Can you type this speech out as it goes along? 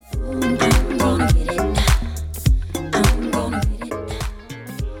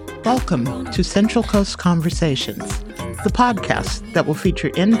Welcome to Central Coast Conversations, the podcast that will feature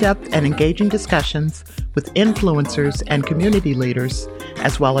in-depth and engaging discussions with influencers and community leaders,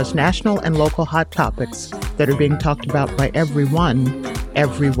 as well as national and local hot topics that are being talked about by everyone,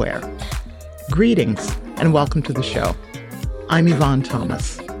 everywhere. Greetings and welcome to the show. I'm Yvonne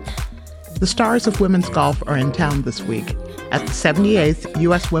Thomas. The stars of women's golf are in town this week at the 78th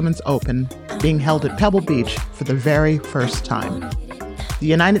U.S. Women's Open being held at Pebble Beach for the very first time. The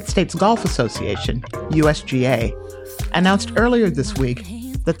United States Golf Association, USGA, announced earlier this week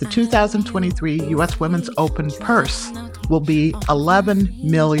that the 2023 U.S. Women's Open purse will be $11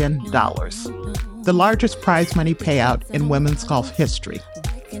 million, the largest prize money payout in women's golf history.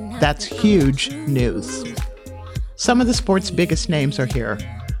 That's huge news. Some of the sport's biggest names are here,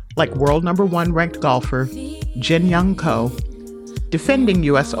 like world number one ranked golfer Jin Young Ko, defending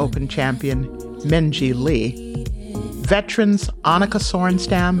U.S. Open champion Minjee Lee, veterans Annika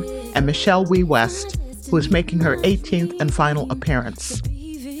Sorenstam and Michelle Wie West, who is making her 18th and final appearance.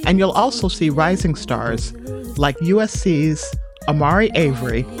 And you'll also see rising stars like USC's Amari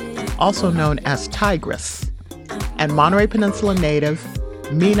Avery, also known as Tigress, and Monterey Peninsula native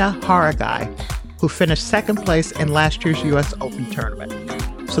Mina Haragai, who finished second place in last year's U.S. Open tournament.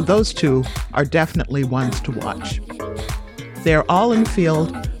 So those two are definitely ones to watch. They are all in the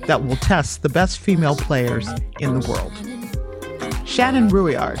field that will test the best female players in the world. Shannon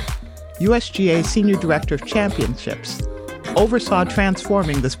Ruiard, USGA Senior Director of Championships, oversaw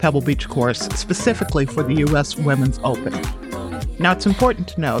transforming this Pebble Beach course specifically for the U.S. Women's Open. Now, it's important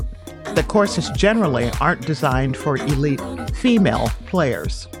to note that courses generally aren't designed for elite female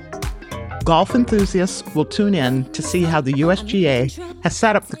players. Golf enthusiasts will tune in to see how the USGA has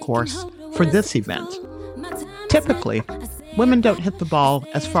set up the course for this event. Typically, women don't hit the ball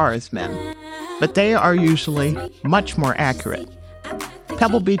as far as men, but they are usually much more accurate.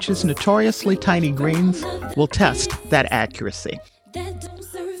 Pebble Beach's notoriously tiny greens will test that accuracy.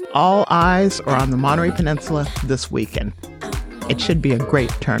 All eyes are on the Monterey Peninsula this weekend. It should be a great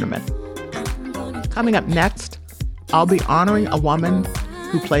tournament. Coming up next, I'll be honoring a woman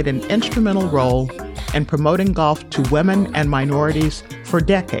who played an instrumental role in promoting golf to women and minorities for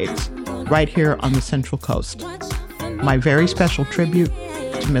decades, right here on the Central Coast. My very special tribute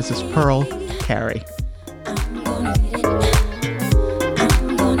to Mrs. Pearl Carey.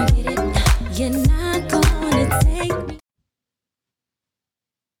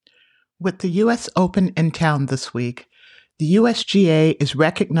 With the U.S. Open in town this week, the USGA is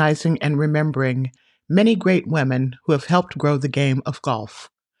recognizing and remembering many great women who have helped grow the game of golf.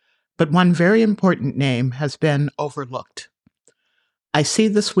 But one very important name has been overlooked. I see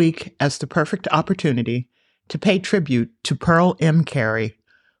this week as the perfect opportunity to pay tribute to Pearl M. Carey,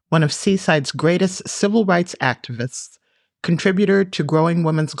 one of Seaside's greatest civil rights activists, contributor to growing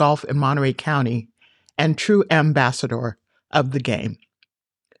women's golf in Monterey County, and true ambassador of the game.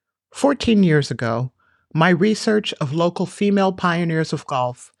 14 years ago, my research of local female pioneers of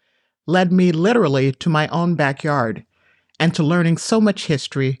golf led me literally to my own backyard and to learning so much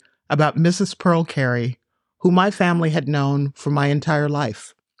history about Mrs. Pearl Carey, who my family had known for my entire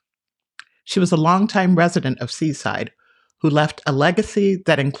life. She was a longtime resident of Seaside who left a legacy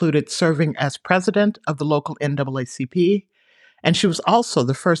that included serving as president of the local NAACP, and she was also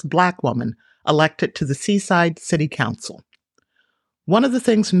the first Black woman elected to the Seaside City Council. One of the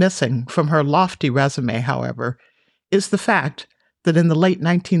things missing from her lofty resume, however, is the fact that in the late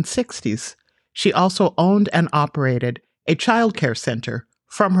 1960s, she also owned and operated a child care center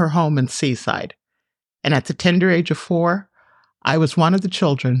from her home in Seaside. And at the tender age of 4, I was one of the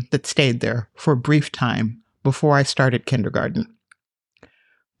children that stayed there for a brief time before I started kindergarten.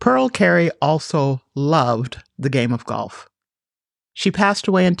 Pearl Carey also loved the game of golf. She passed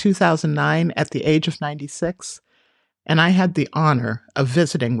away in 2009 at the age of 96, and I had the honor of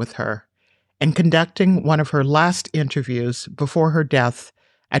visiting with her and conducting one of her last interviews before her death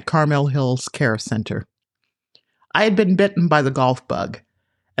at Carmel Hills Care Center. I had been bitten by the golf bug,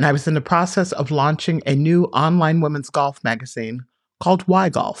 and I was in the process of launching a new online women's golf magazine called Why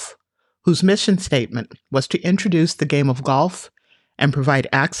Golf, whose mission statement was to introduce the game of golf and provide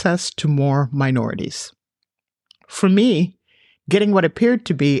access to more minorities. For me, getting what appeared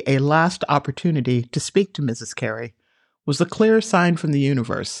to be a last opportunity to speak to Mrs. Carey was a clear sign from the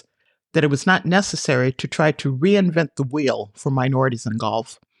universe that it was not necessary to try to reinvent the wheel for minorities in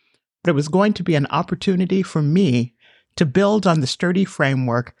golf, but it was going to be an opportunity for me to build on the sturdy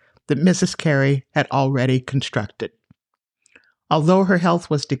framework that Mrs. Carey had already constructed. Although her health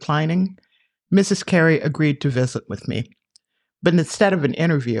was declining, Mrs. Carey agreed to visit with me. But instead of an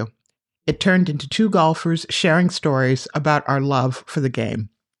interview, it turned into two golfers sharing stories about our love for the game.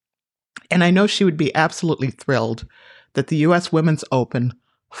 And I know she would be absolutely thrilled that the U.S. Women's Open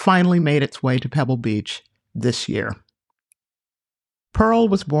finally made its way to Pebble Beach this year. Pearl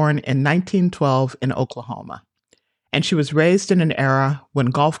was born in 1912 in Oklahoma, and she was raised in an era when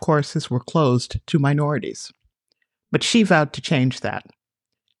golf courses were closed to minorities. But she vowed to change that.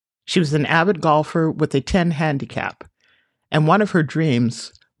 She was an avid golfer with a 10 handicap, and one of her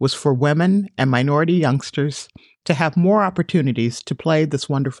dreams was for women and minority youngsters to have more opportunities to play this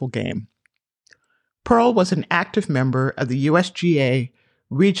wonderful game. Pearl was an active member of the USGA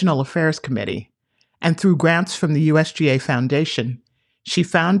Regional Affairs Committee, and through grants from the USGA Foundation, she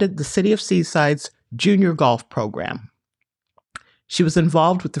founded the City of Seaside's junior golf program. She was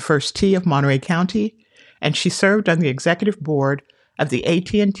involved with the First Tee of Monterey County, and she served on the executive board of the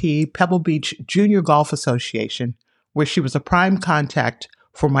AT&T Pebble Beach Junior Golf Association, where she was a prime contact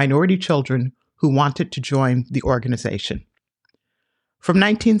for minority children who wanted to join the organization. From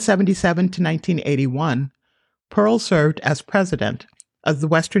 1977 to 1981, Pearl served as president of the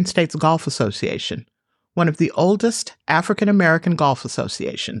Western States Golf Association, one of the oldest African American golf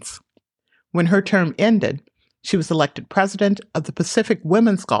associations. When her term ended, she was elected president of the Pacific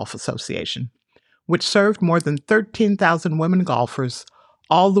Women's Golf Association, which served more than 13,000 women golfers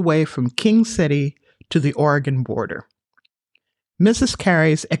all the way from King City to the Oregon border. Mrs.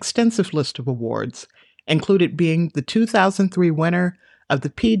 Carey's extensive list of awards included being the 2003 winner of the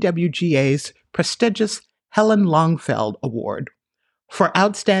PWGA's prestigious Helen Longfeld Award for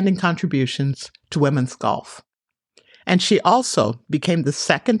outstanding contributions to women's golf. And she also became the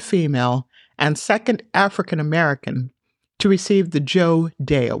second female and second African American to receive the Joe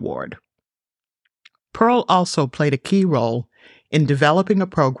Day Award. Pearl also played a key role in developing a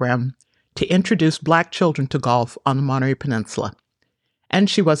program to introduce Black children to golf on the Monterey Peninsula, and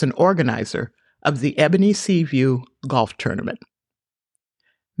she was an organizer of the Ebony Seaview Golf Tournament.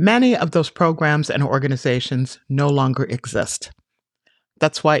 Many of those programs and organizations no longer exist.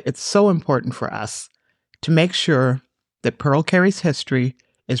 That's why it's so important for us to make sure that Pearl Carey's history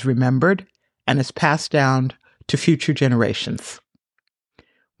is remembered and is passed down to future generations.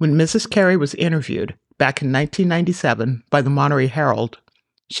 When Mrs. Carey was interviewed back in 1997 by the Monterey Herald,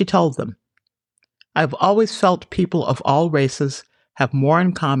 she told them, "I've always felt people of all races have more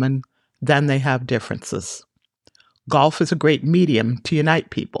in common than they have differences. Golf is a great medium to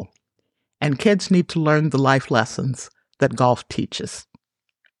unite people, and kids need to learn the life lessons that golf teaches."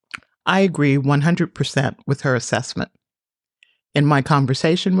 I agree 100% with her assessment. In my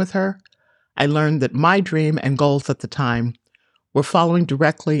conversation with her, I learned that my dream and goals at the time were following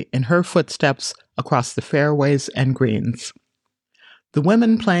directly in her footsteps across the fairways and greens. The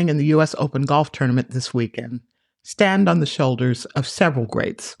women playing in the U.S. Open Golf Tournament this weekend stand on the shoulders of several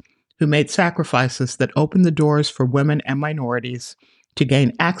greats who made sacrifices that opened the doors for women and minorities to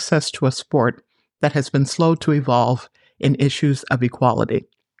gain access to a sport that has been slow to evolve in issues of equality.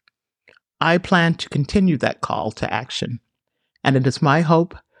 I plan to continue that call to action, and it is my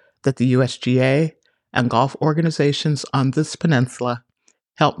hope that the USGA and golf organizations on this peninsula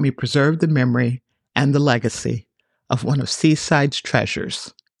help me preserve the memory and the legacy of one of Seaside's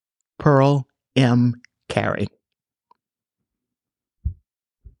treasures, Pearl M. Carey.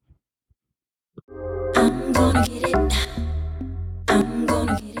 I'm gonna get it. I'm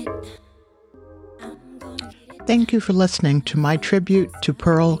gonna get it. Thank you for listening to my tribute to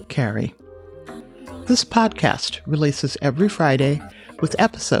Pearl Carey. This podcast releases every Friday with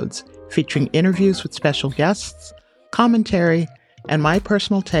episodes featuring interviews with special guests, commentary, and my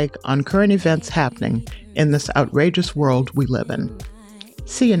personal take on current events happening in this outrageous world we live in.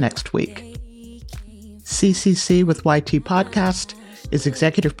 See you next week. CCC with YT Podcast is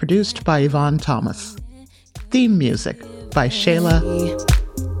executive produced by Yvonne Thomas. Theme music by Shayla